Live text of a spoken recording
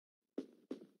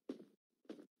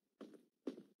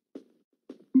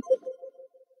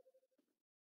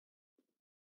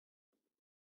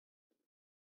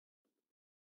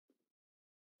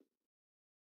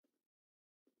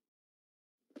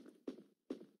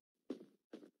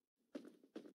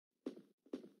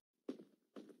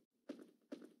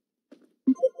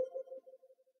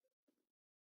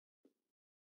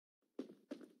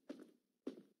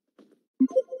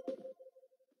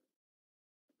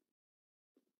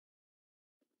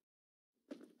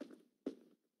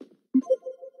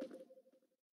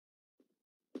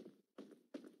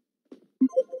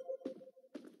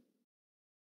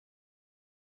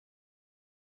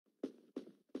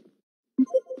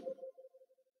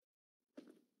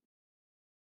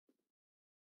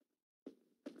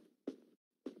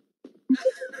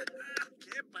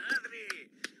¡Qué padre!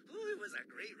 Oh, it was a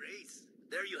great race.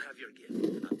 There you have your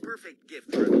gift. A perfect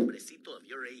gift for a hombrecito of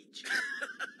your age.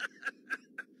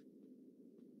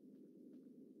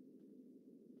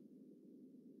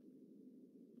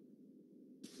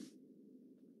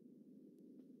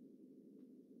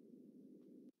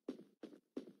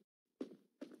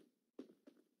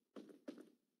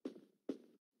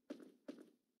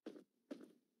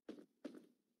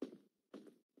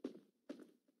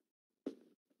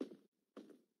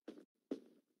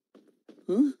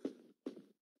 Huh?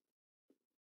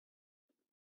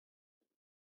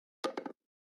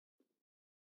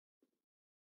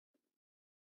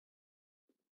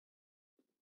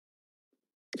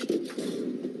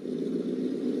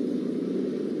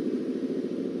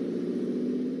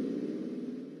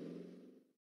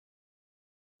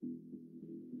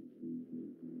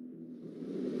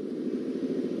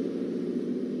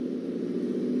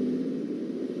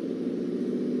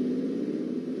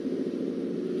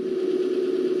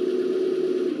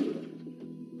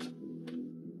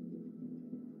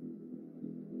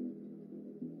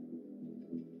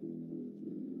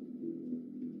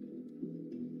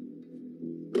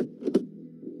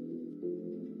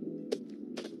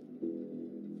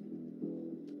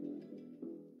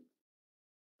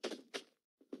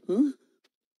 Huh?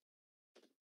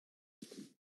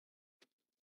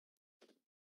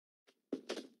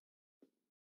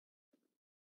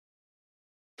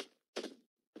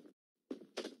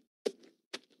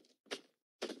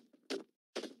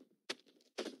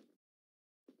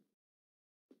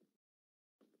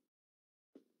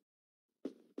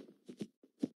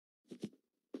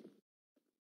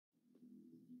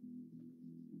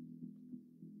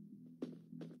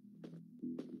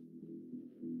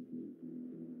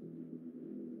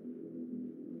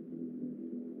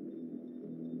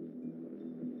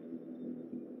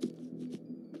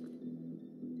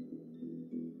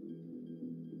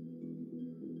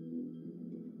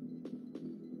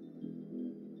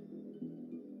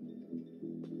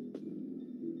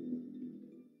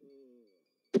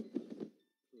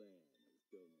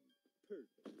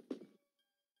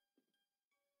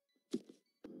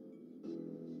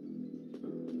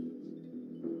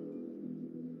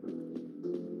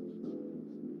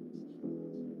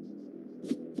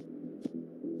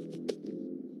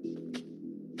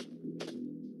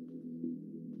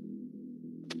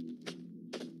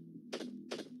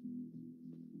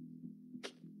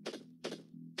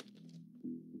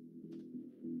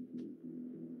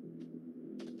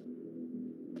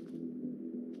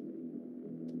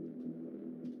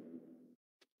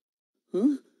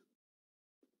 Huh?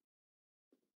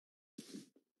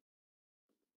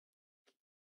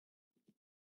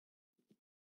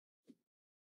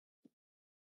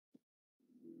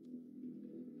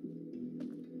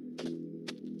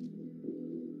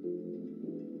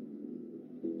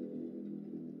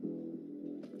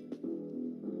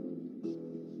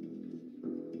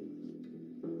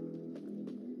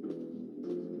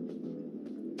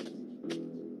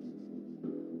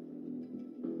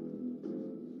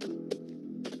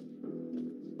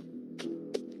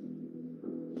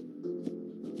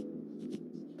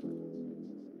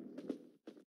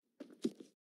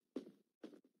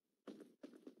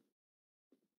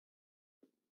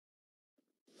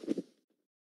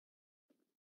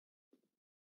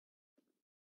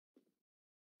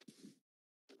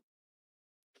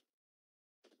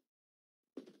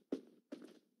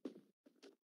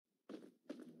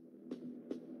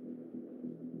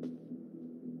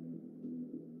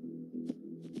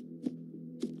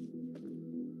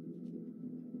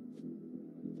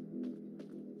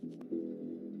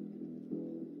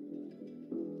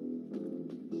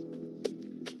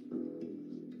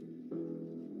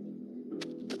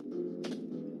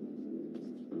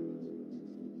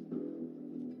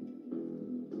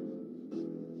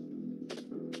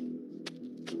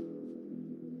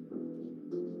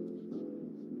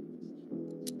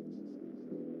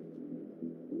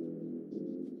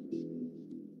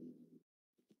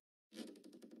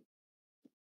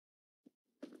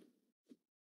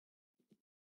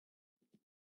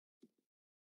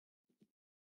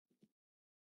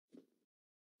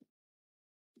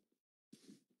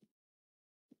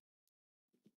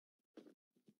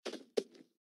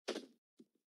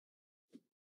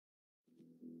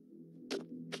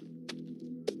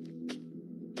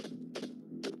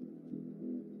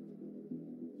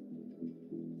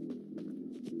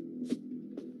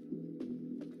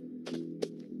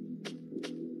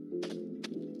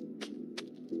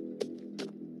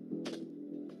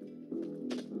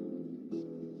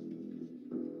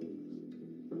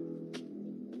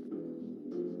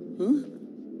 Huh?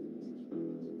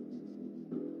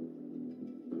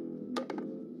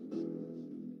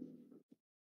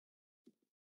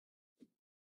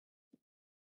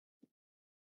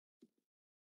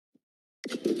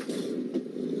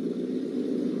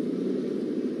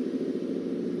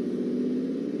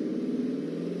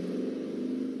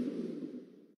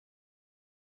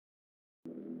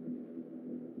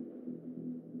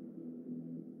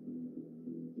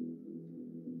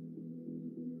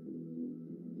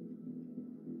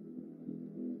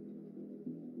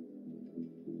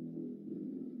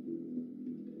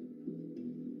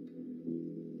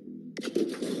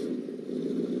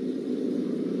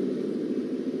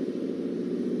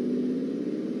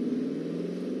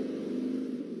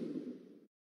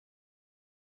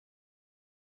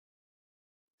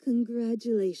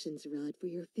 Congratulations, Rod, for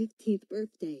your 15th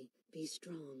birthday. Be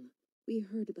strong. We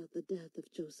heard about the death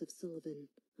of Joseph Sullivan.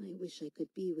 I wish I could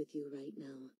be with you right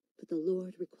now, but the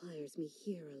Lord requires me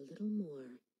here a little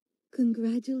more.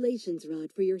 Congratulations,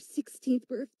 Rod, for your 16th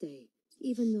birthday.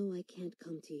 Even though I can't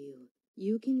come to you,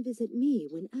 you can visit me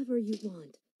whenever you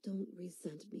want. Don't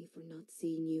resent me for not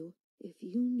seeing you. If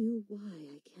you knew why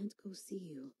I can't go see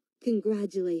you.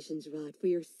 Congratulations, Rod, for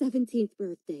your 17th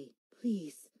birthday.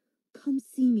 Please, come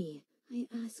see me, I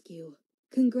ask you.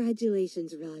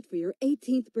 Congratulations, Rod, for your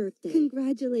 18th birthday.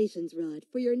 Congratulations, Rod,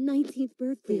 for your 19th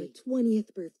birthday. For your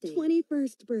 20th birthday.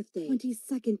 21st birthday.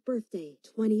 22nd birthday.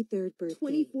 23rd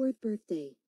birthday. 24th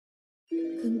birthday.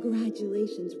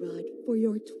 Congratulations, Rod, for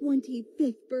your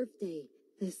 25th birthday.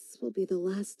 This will be the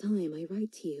last time I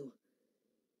write to you.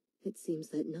 It seems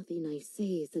that nothing I say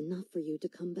is enough for you to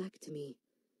come back to me.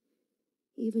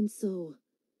 Even so,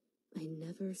 I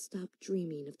never stop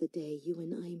dreaming of the day you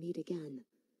and I meet again.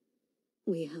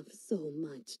 We have so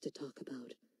much to talk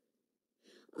about.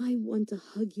 I want to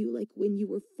hug you like when you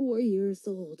were 4 years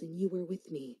old and you were with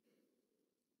me.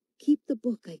 Keep the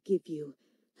book I give you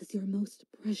as your most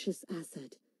precious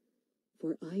asset,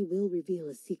 for I will reveal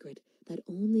a secret that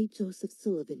only Joseph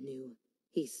Sullivan knew.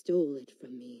 He stole it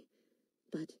from me,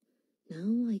 but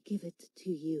now I give it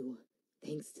to you.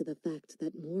 Thanks to the fact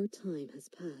that more time has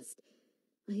passed,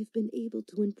 I have been able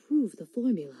to improve the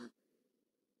formula.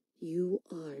 You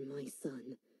are my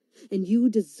son, and you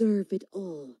deserve it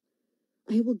all.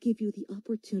 I will give you the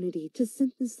opportunity to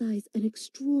synthesize an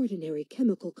extraordinary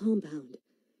chemical compound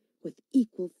with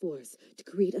equal force to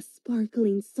create a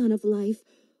sparkling sun of life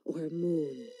or a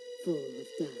moon full of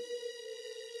death.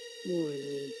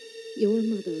 Warmly, your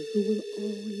mother, who will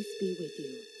always be with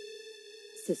you,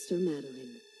 Sister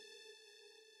Madeline.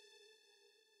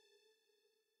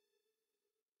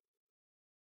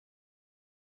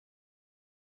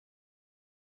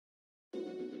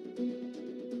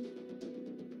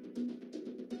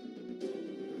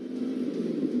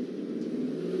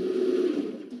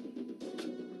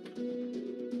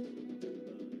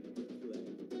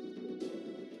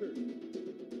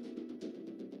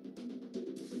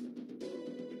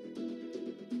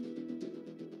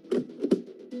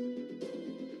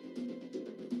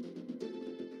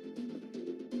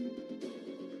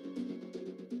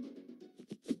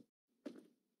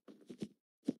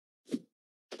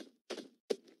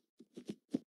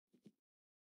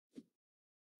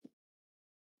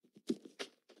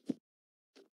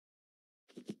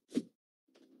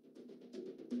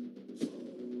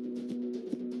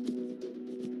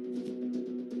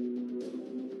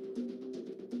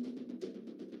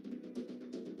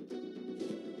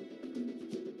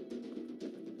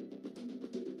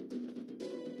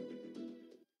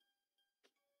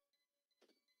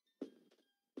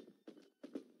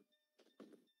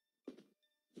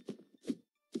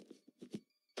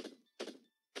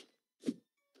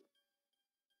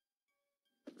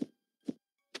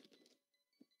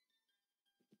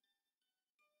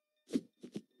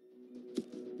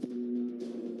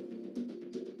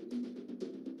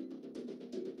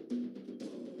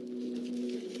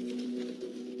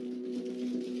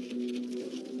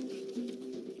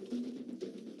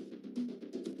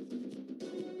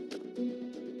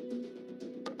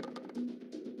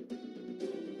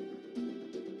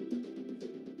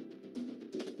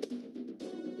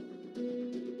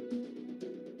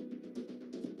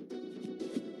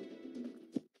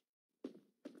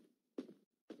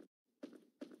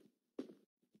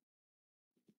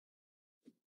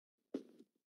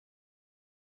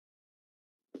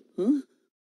 Huh?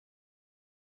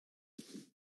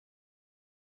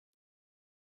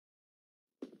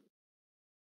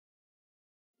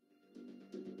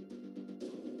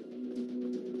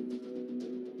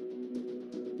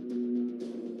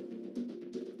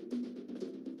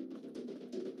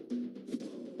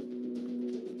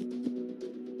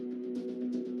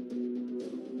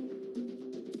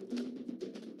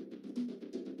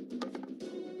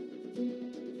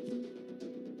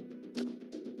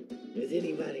 Is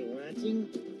anybody watching?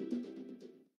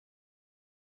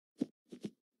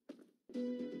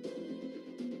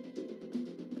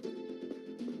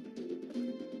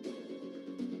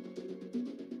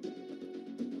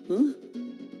 Huh?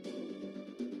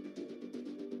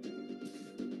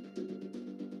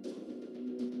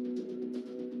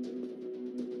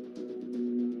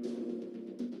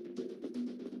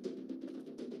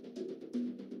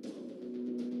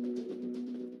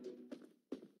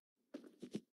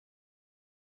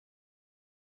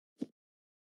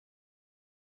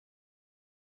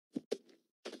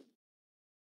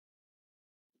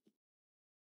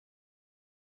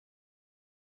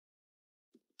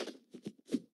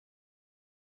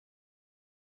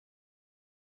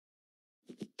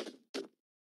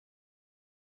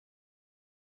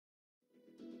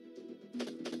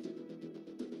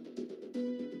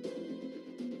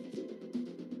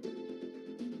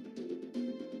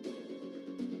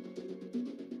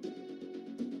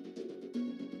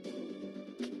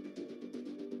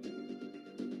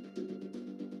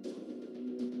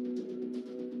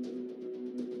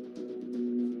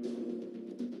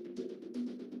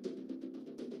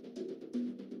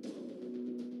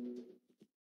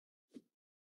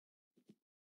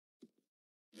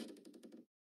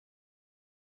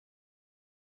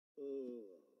 Oh,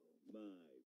 my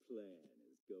plan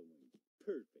is going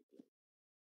perfectly.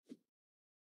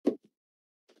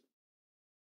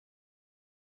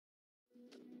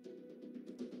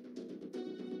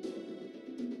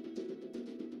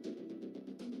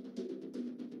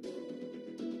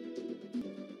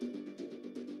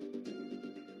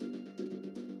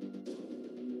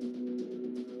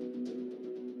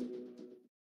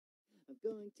 I'm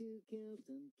going to kill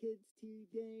some kids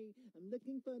today. I'm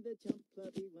looking for the chump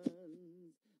clubby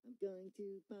ones. I'm going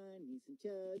to find me some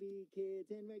chubby kids,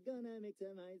 and we're gonna make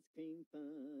some ice cream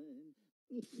fun.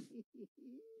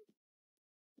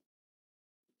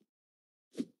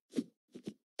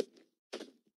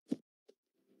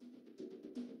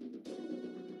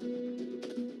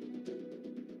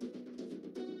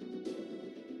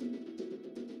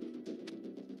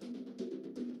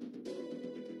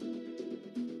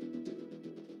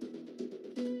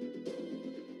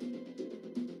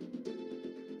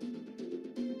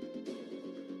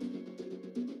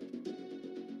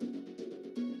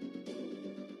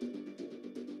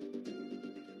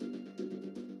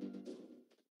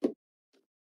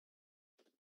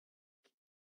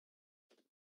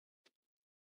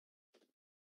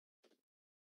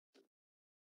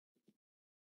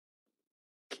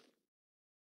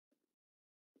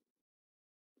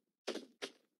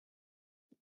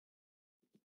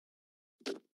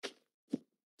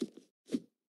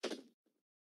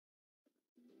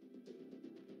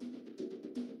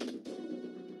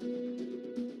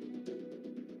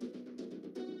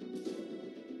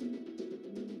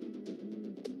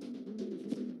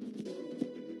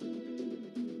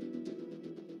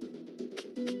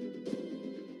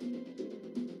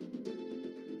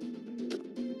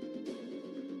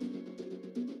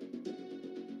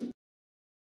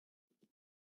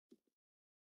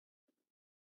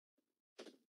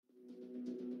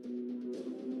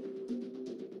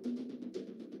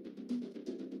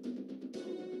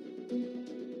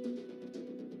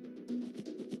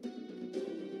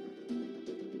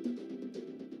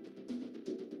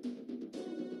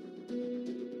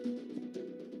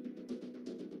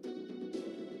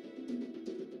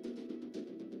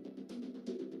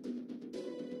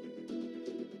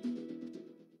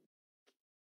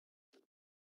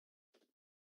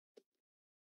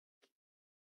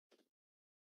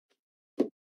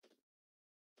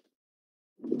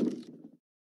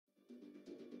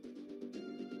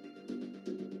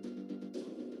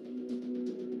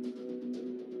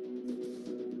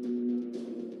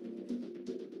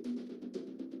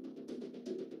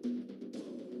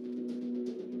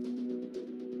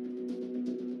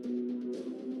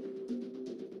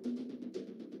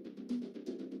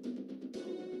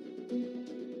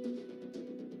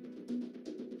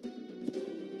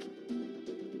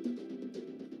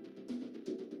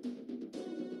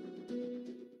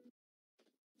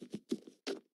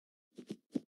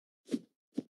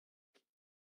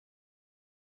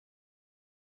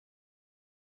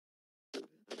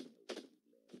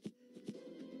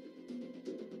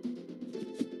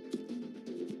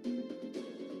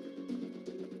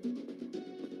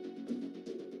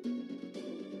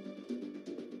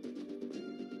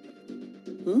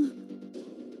 Huh?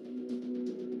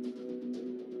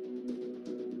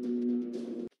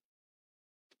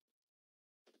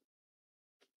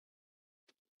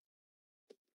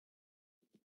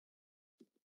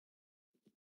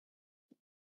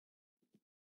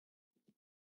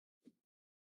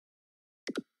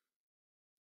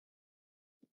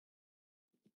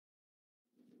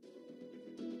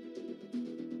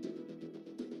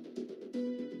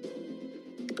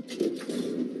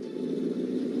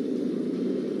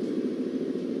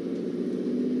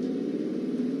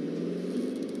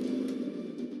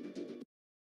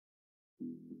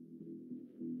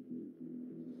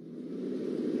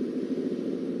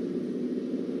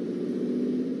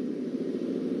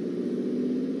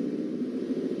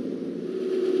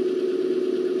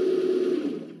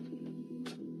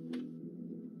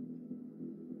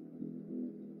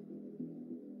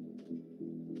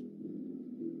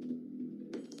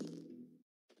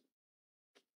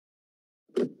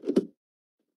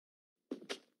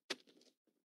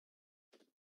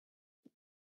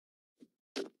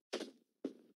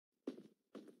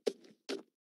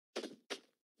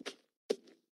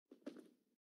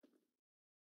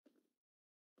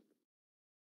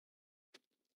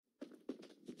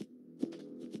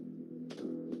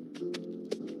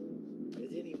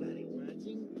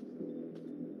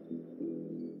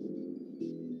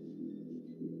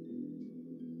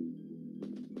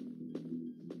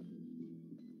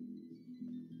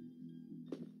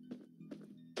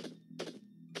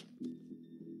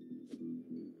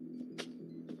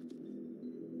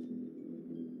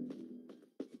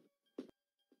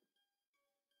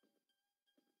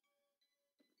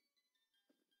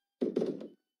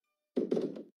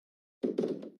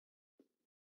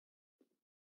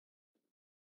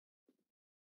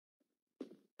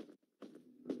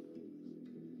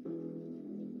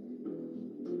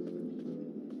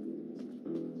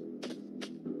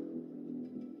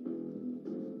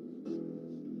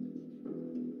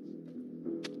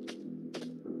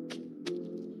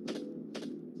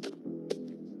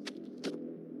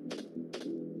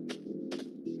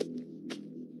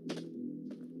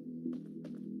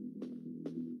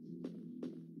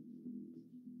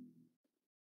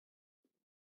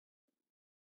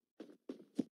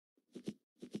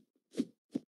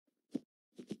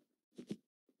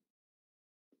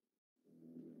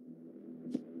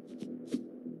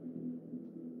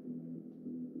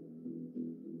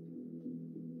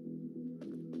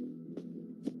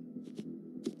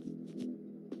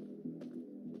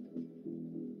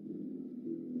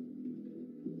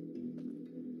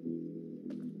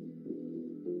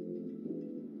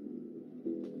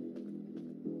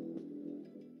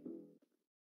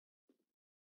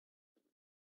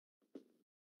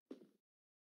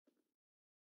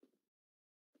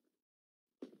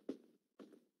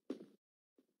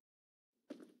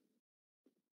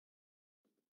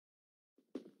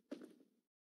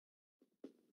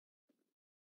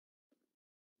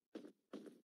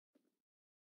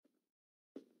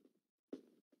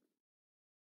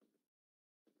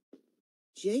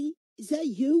 Jay, is that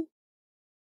you?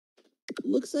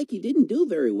 Looks like you didn't do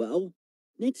very well.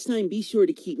 Next time, be sure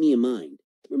to keep me in mind.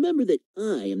 Remember that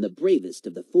I am the bravest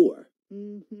of the four.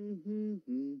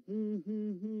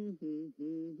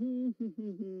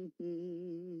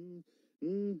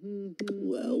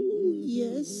 Well,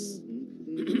 yes.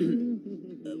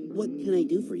 What can I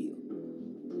do for you?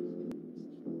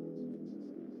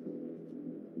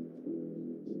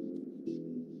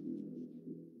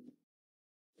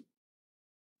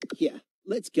 Yeah,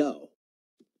 let's go.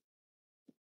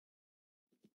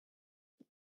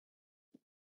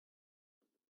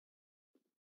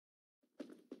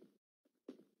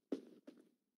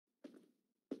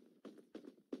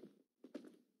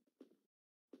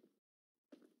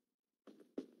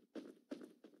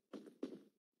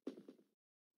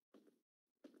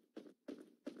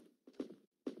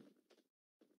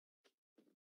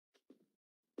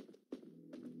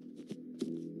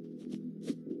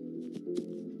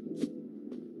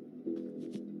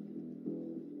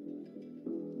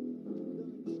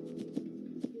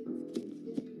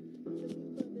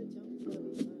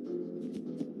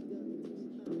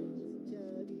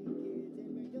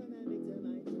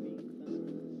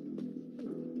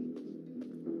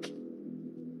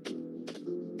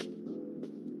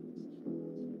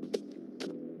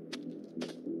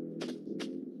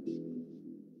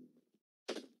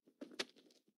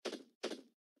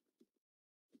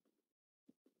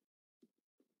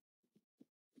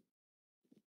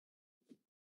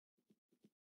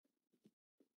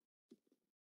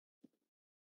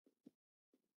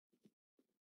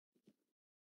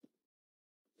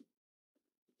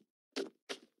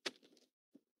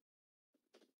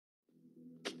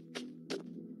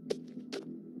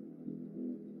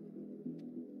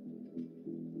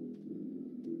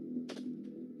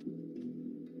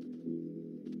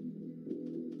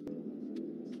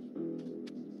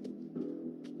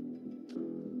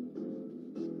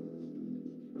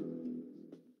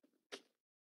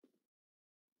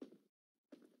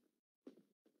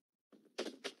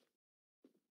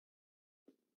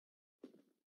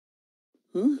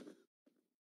 Huh?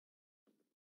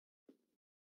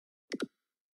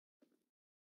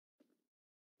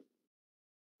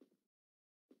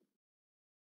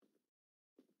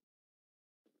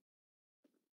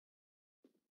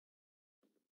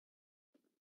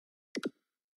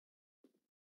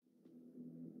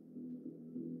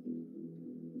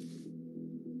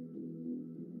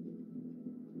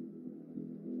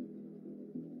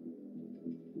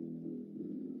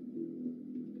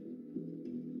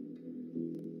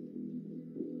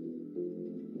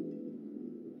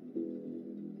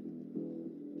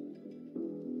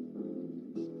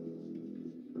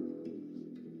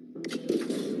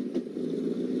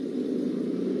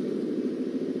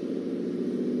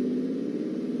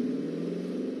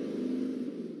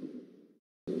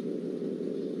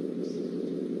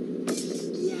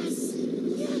 Yes!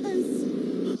 Yes!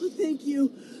 Oh, thank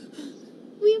you.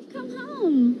 We have come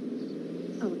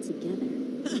home. All together.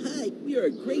 We are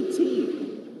a great team.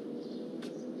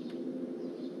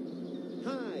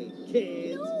 Hi,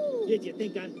 kids. No. Did you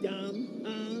think I'm dumb?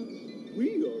 Huh?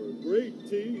 We are a great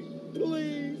team.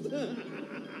 Please.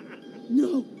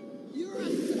 No. You're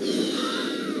a...